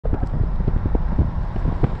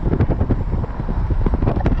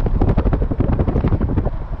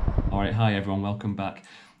hi everyone, welcome back.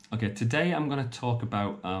 Okay, today I'm going to talk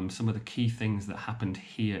about some of the key things that happened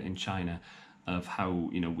here in China, of how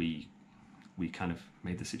we kind of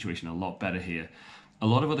made the situation a lot better here. A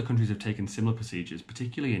lot of other countries have taken similar procedures,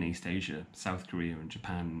 particularly in East Asia, South Korea and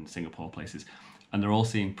Japan, Singapore places, and they're all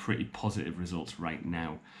seeing pretty positive results right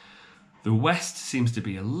now. The West seems to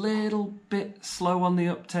be a little bit slow on the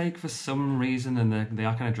uptake for some reason, and they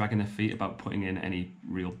are kind of dragging their feet about putting in any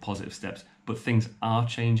real positive steps. But things are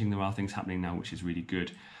changing. There are things happening now, which is really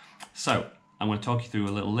good. So I'm going to talk you through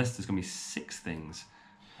a little list. There's going to be 6 things.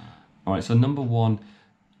 All right, so number 1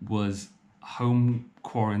 was home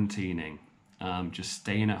quarantining, just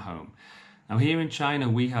staying at home. Now here in China,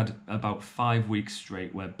 we had about 5 weeks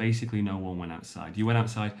straight where basically no one went outside. You went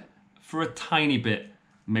outside for a tiny bit,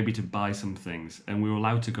 maybe to buy some things, and we were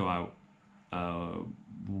allowed to go out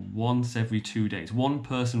once every 2 days. One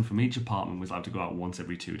person from each apartment was allowed to go out once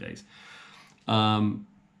every 2 days.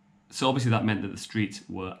 So obviously that meant that the streets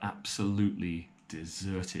were absolutely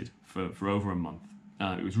deserted for over a month.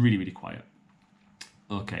 It was really, really quiet.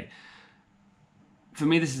 Okay. For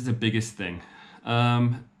me, this is the biggest thing.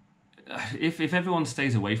 If everyone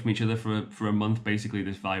stays away from each other for a month, basically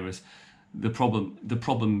this virus, the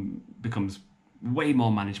problem becomes way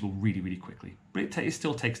more manageable really, really quickly. But it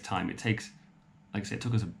still takes time. It takes, like I said, it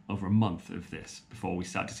took us over a month of this before we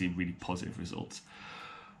start to see really positive results.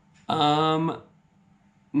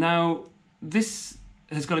 Now, this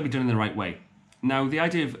has got to be done in the right way. Now, the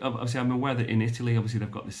idea of, obviously, I'm aware that in Italy, obviously, they've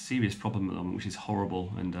got this serious problem at the moment, which is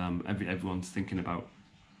horrible, and everyone's thinking about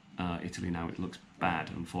Italy now. It looks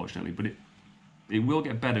bad, unfortunately, but it will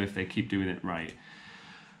get better if they keep doing it right.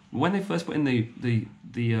 When they first put in the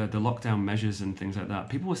lockdown measures and things like that,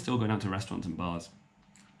 people were still going out to restaurants and bars.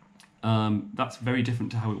 That's very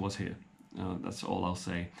different to how it was here. That's all I'll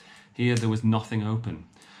say. Here, there was nothing open.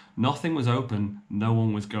 Nothing was open, no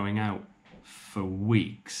one was going out for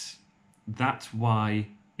weeks. That's why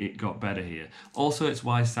it got better here. Also, it's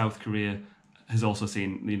why South Korea has also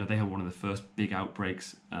seen, they had one of the first big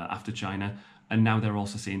outbreaks after China, and now they're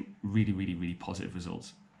also seeing really, really, really positive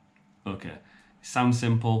results. Okay, sounds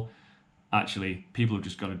simple. Actually, people have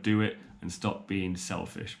just got to do it and stop being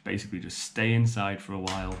selfish. Basically, just stay inside for a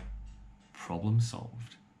while. Problem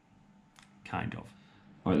solved. Kind of.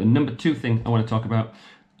 All right, the number 2 thing I want to talk about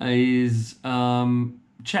is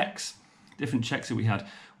checks, different checks that we had.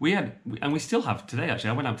 And we still have today, actually.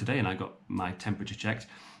 I went out today and I got my temperature checked.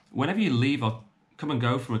 Whenever you leave or come and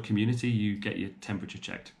go from a community, you get your temperature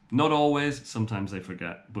checked. Not always, sometimes they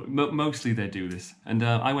forget, but mostly they do this. And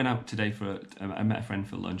I went out today I met a friend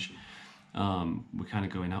for lunch. We're kind of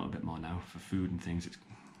going out a bit more now for food and things. It's a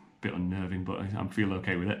bit unnerving, but I feel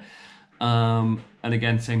okay with it. And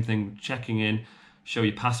again, same thing, checking in, show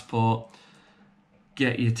your passport,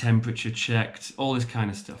 get your temperature checked, all this kind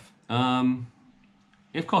of stuff.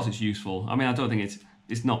 Of course it's useful. I mean, I don't think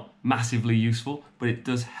it's not massively useful, but it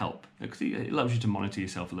does help. It allows you to monitor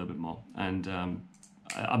yourself a little bit more. And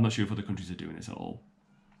I'm not sure if other countries are doing this at all.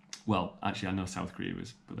 Well, actually, I know South Korea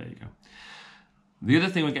is, but there you go. The other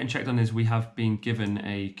thing we're getting checked on is we have been given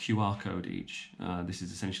a QR code each. This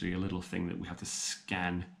is essentially a little thing that we have to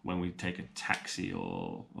scan when we take a taxi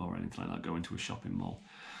or anything like that, go into a shopping mall.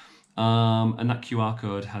 And that QR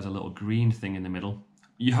code has a little green thing in the middle.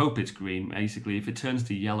 You hope it's green. Basically, if it turns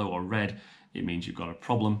to yellow or red, it means you've got a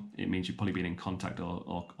problem. It means you've probably been in contact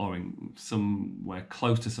or in somewhere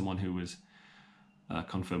close to someone who was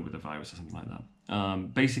confirmed with the virus or something like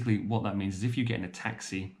that. Basically, what that means is if you get in a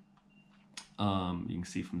taxi, you can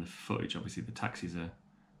see from the footage, obviously the taxis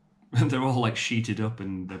they're all like sheeted up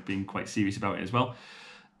and they're being quite serious about it as well.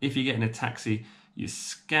 If you get in a taxi, you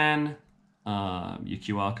scan your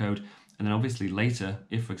QR code, and then obviously later,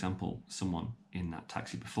 if for example someone in that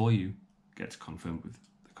taxi before you gets confirmed with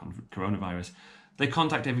the coronavirus, they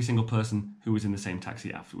contact every single person who was in the same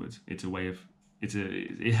taxi afterwards. It's a way of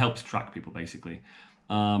it helps track people basically.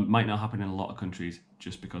 Might not happen in a lot of countries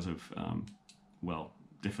just because of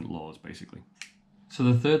different laws basically. So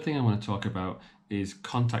the third thing I want to talk about is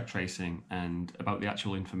contact tracing and about the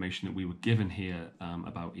actual information that we were given here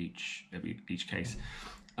about each case.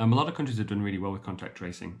 A lot of countries have done really well with contact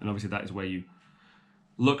tracing, and obviously that is where you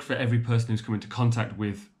look for every person who's come into contact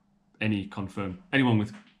with anyone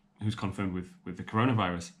who's confirmed with the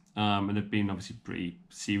coronavirus. And they've been obviously pretty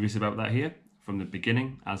serious about that here from the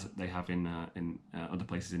beginning, as they have in other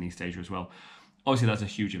places in East Asia as well. Obviously that's a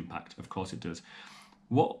huge impact, of course it does.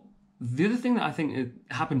 The other thing that I think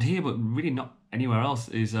happened here, but really not anywhere else,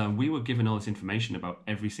 is we were given all this information about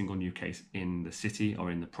every single new case in the city or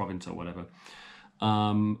in the province or whatever.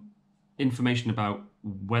 Information about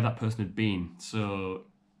where that person had been. So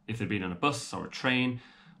if they'd been on a bus or a train,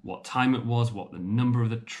 what time it was, what the number of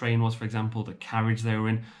the train was, for example, the carriage they were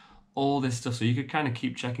in, all this stuff. So you could kind of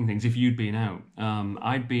keep checking things if you'd been out.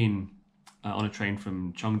 I'd been on a train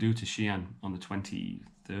from Chengdu to Xi'an on the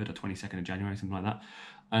 23rd or 22nd of January, something like that.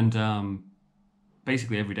 And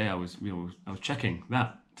basically every day I was checking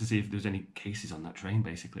that to see if there was any cases on that train,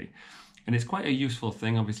 basically. And it's quite a useful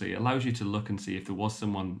thing, obviously. It allows you to look and see if there was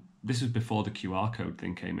someone. This was before the QR code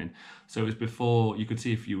thing came in. So it was before you could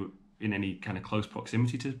see if you were in any kind of close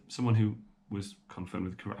proximity to someone who was confirmed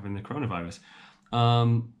with having the coronavirus.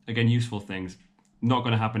 Again, useful things. Not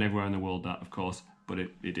going to happen everywhere in the world, that, of course, but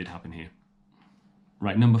it did happen here.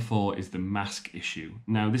 Right, number 4 is the mask issue.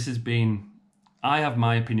 Now, this has been... I have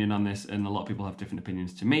my opinion on this, and a lot of people have different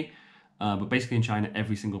opinions to me. But basically in China,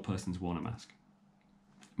 every single person's worn a mask.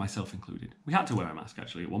 Myself included. We had to wear a mask,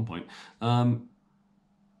 actually, at one point. And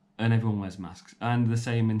everyone wears masks. And the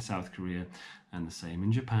same in South Korea, and the same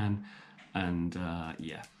in Japan. And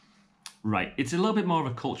yeah. Right, it's a little bit more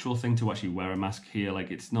of a cultural thing to actually wear a mask here. Like,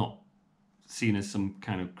 it's not seen as some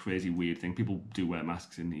kind of crazy weird thing. People do wear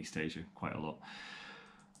masks in East Asia quite a lot.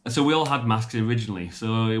 So we all had masks originally,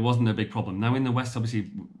 so it wasn't a big problem. Now in the West,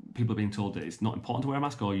 obviously, people are being told that it's not important to wear a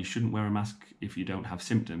mask, or you shouldn't wear a mask if you don't have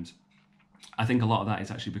symptoms. I think a lot of that is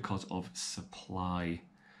actually because of supply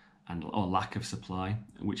or lack of supply,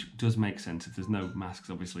 which does make sense. If there's no masks,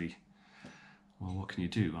 obviously, well, what can you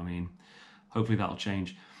do? I mean, hopefully that'll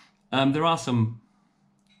change. There are some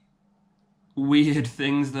weird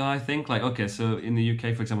things that I think, like, okay, so in the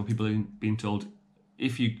UK, for example, people are being told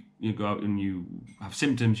if you go out and you have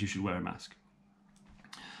symptoms, you should wear a mask.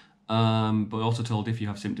 But also told if you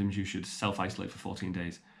have symptoms, you should self-isolate for 14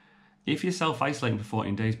 days. If you're self-isolating for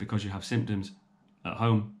 14 days because you have symptoms at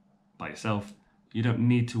home by yourself, you don't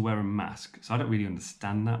need to wear a mask. So I don't really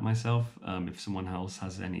understand that myself. If someone else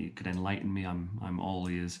could enlighten me, I'm all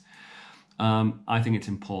ears. I think it's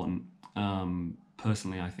important.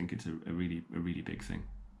 Personally, I think it's a really big thing.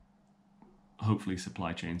 Hopefully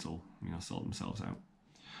supply chains will sort themselves out.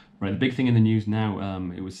 Right, the big thing in the news now,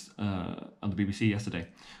 it was on the BBC yesterday,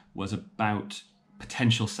 was about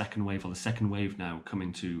potential second wave, or the second wave now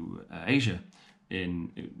coming to Asia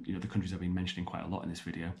in the countries I've been mentioning quite a lot in this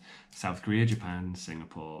video: South Korea, Japan,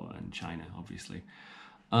 Singapore, and China, obviously.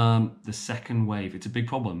 The second wave, it's a big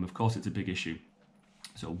problem. Of course, it's a big issue.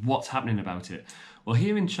 So what's happening about it? Well,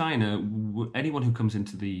 here in China, anyone who comes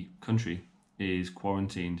into the country is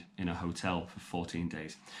quarantined in a hotel for 14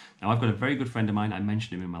 days. Now, I've got a very good friend of mine, I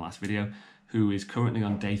mentioned him in my last video, who is currently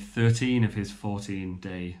on day 13 of his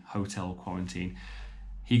 14-day hotel quarantine.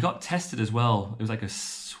 He got tested as well. It was like a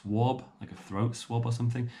swab, like a throat swab or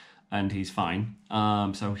something, and he's fine.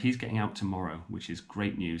 So he's getting out tomorrow, which is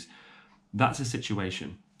great news. That's a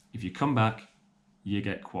situation. If you come back, you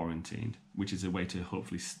get quarantined, which is a way to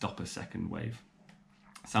hopefully stop a second wave.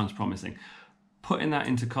 Sounds promising. Putting that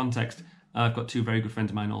into context, I've got 2 very good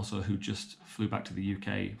friends of mine also who just flew back to the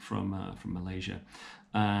UK from Malaysia,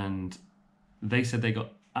 and they said they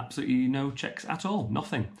got absolutely no checks at all,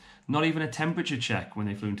 nothing, not even a temperature check when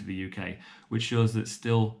they flew into the UK, which shows that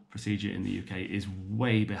still procedure in the UK is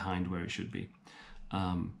way behind where it should be.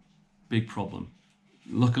 Big problem.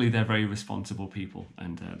 Luckily, they're very responsible people,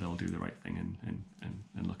 and they'll do the right thing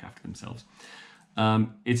and look after themselves.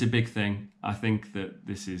 It's a big thing. I think that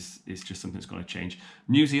this is just something that's got to change.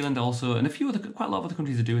 New Zealand also, and quite a lot of other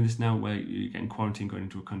countries are doing this now, where you're getting quarantined going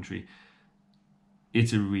into a country.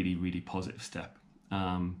 It's a really, really positive step.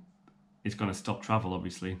 It's going to stop travel,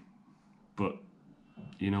 obviously, but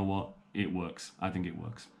you know what? It works. I think it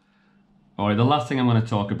works. All right, the last thing I'm going to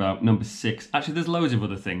talk about, number 6. Actually, there's loads of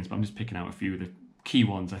other things, but I'm just picking out a few of the key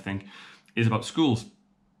ones, I think, is about schools.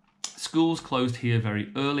 Schools closed here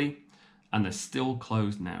very early, and they're still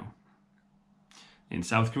closed now. In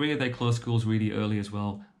South Korea, they closed schools really early as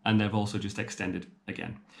well, and they've also just extended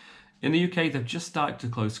again. In the UK, they've just started to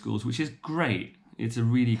close schools, which is great. It's a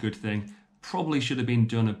really good thing. Probably should have been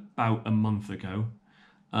done about a month ago,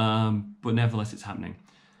 but nevertheless, it's happening.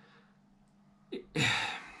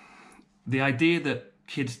 The idea that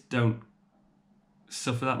kids don't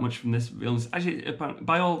suffer that much from this illness, actually,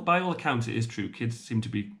 by all accounts, it is true. Kids seem to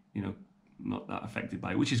be, not that affected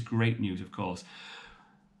by it, which is great news, of course.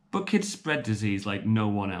 But kids spread disease like no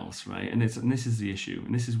one else, right? And this is the issue,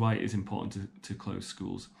 and this is why it is important to close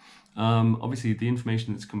schools. Obviously, the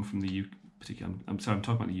information that's come from the UK, particularly, I'm talking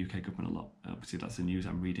about the UK government a lot. Obviously, that's the news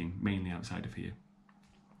I'm reading mainly outside of here.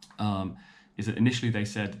 Is that initially they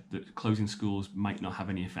said that closing schools might not have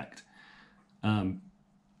any effect.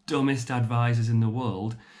 Dumbest advisors in the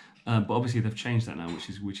world, but obviously they've changed that now,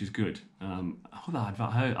 which is good. I hope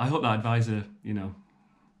that advisor,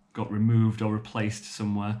 got removed or replaced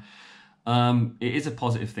somewhere. It is a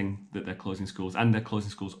positive thing that they're closing schools, and they're closing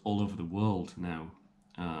schools all over the world now.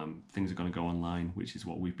 Things are going to go online, which is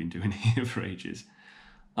what we've been doing here for ages.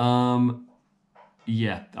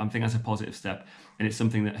 Yeah, I think that's a positive step, and it's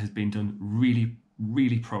something that has been done really,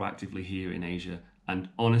 really proactively here in Asia, and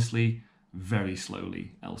honestly, very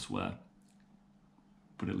slowly elsewhere.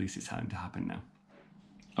 But at least it's starting to happen now.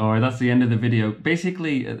 All right, that's the end of the video.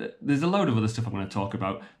 Basically, there's a load of other stuff I'm going to talk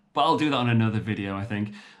about, but I'll do that on another video, I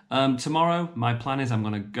think. Tomorrow, my plan is I'm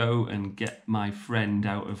going to go and get my friend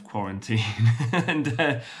out of quarantine,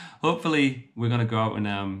 and hopefully we're going to go out and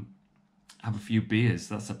have a few beers.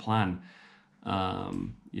 That's the plan.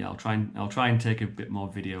 Yeah, I'll try and take a bit more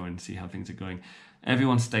video and see how things are going.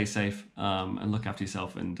 Everyone stay safe and look after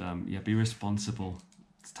yourself, and yeah, be responsible.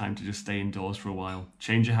 It's time to just stay indoors for a while.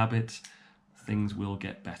 Change your habits. Things will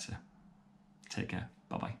get better. Take care.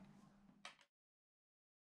 Bye-bye.